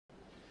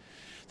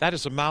That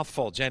is a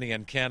mouthful, Jenny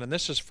and Ken, and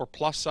this is for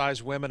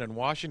plus-size women in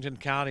Washington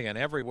County and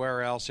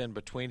everywhere else in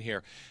between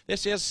here.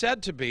 This is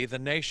said to be the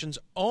nation's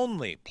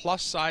only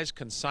plus-size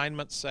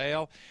consignment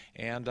sale,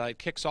 and it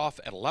kicks off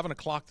at 11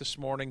 o'clock this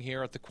morning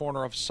here at the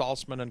corner of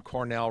Salzman and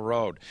Cornell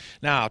Road.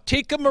 Now,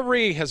 Tika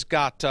Marie has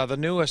got the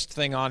newest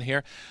thing on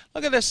here.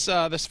 Look at this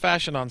this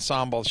fashion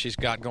ensemble she's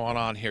got going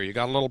on here. You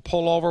got a little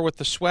pullover with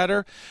the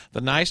sweater,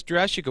 the nice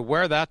dress. You could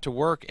wear that to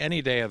work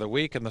any day of the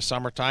week in the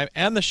summertime,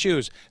 and the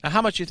shoes. Now,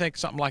 how much do you think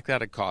something like that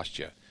would cost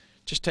you?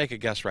 Just take a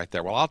guess right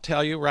there. Well, I'll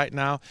tell you right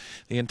now,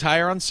 the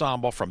entire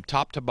ensemble from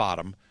top to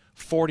bottom,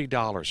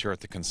 $40 here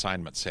at the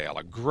consignment sale.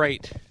 A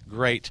great,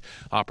 great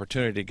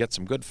opportunity to get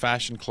some good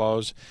fashion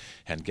clothes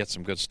and get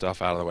some good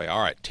stuff out of the way.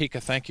 All right,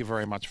 Tika, thank you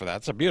very much for that.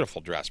 It's a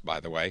beautiful dress, by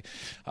the way.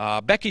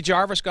 Becky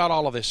Jarvis got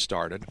all of this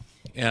started.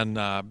 And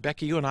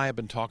Becky, you and I have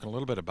been talking a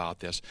little bit about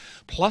this.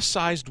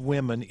 Plus-sized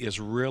women is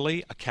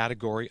really a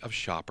category of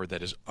shopper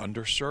that is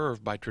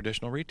underserved by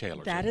traditional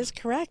retailers. That is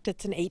correct.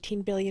 It's an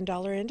 $18 billion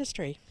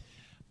industry.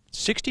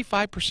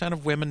 65%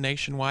 of women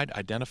nationwide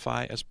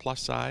identify as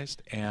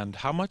plus-sized, and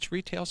how much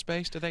retail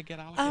space do they get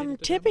allocated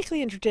to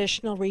typically in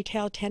traditional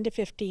retail, 10 to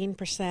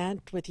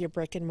 15% with your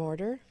brick and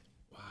mortar.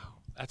 Wow,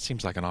 that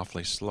seems like an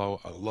awfully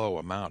low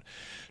amount.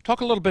 Talk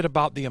a little bit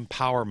about the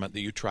empowerment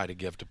that you try to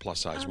give to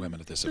plus-size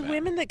women at this event. The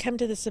women that come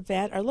to this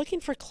event are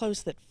looking for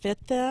clothes that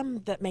fit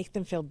them, that make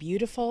them feel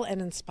beautiful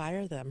and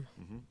inspire them.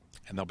 Mm-hmm.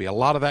 And there'll be a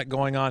lot of that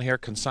going on here,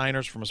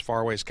 consigners from as far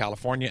away as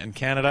California and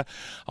Canada.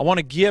 I want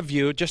to give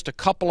you just a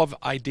couple of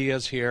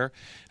ideas here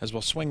as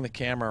we'll swing the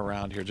camera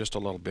around here just a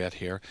little bit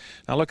here.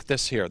 Now look at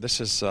this here. This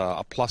is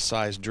a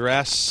plus-size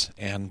dress,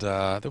 and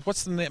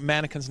what's the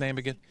mannequin's name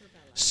again?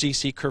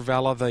 Cece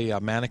Curvella, the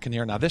mannequin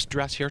here. Now this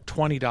dress here,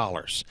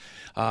 $20.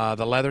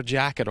 The leather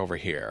jacket over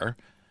here,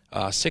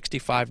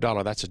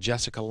 $65. That's a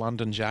Jessica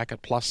London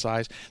jacket, plus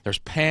size. There's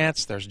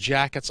pants, there's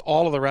jackets,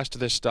 all of the rest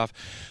of this stuff.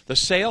 The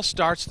sale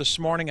starts this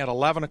morning at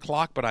 11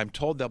 o'clock, but I'm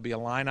told there'll be a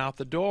line out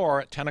the door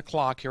at 10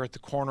 o'clock here at the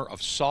corner of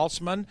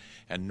Salzman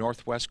and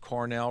Northwest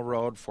Cornell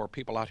Road for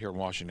people out here in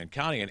Washington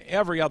County and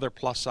every other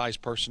plus-size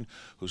person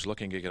who's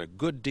looking to get a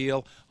good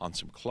deal on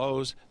some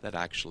clothes that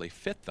actually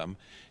fit them.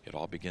 It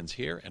all begins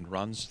here and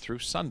runs through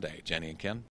Sunday. Jenny and Ken.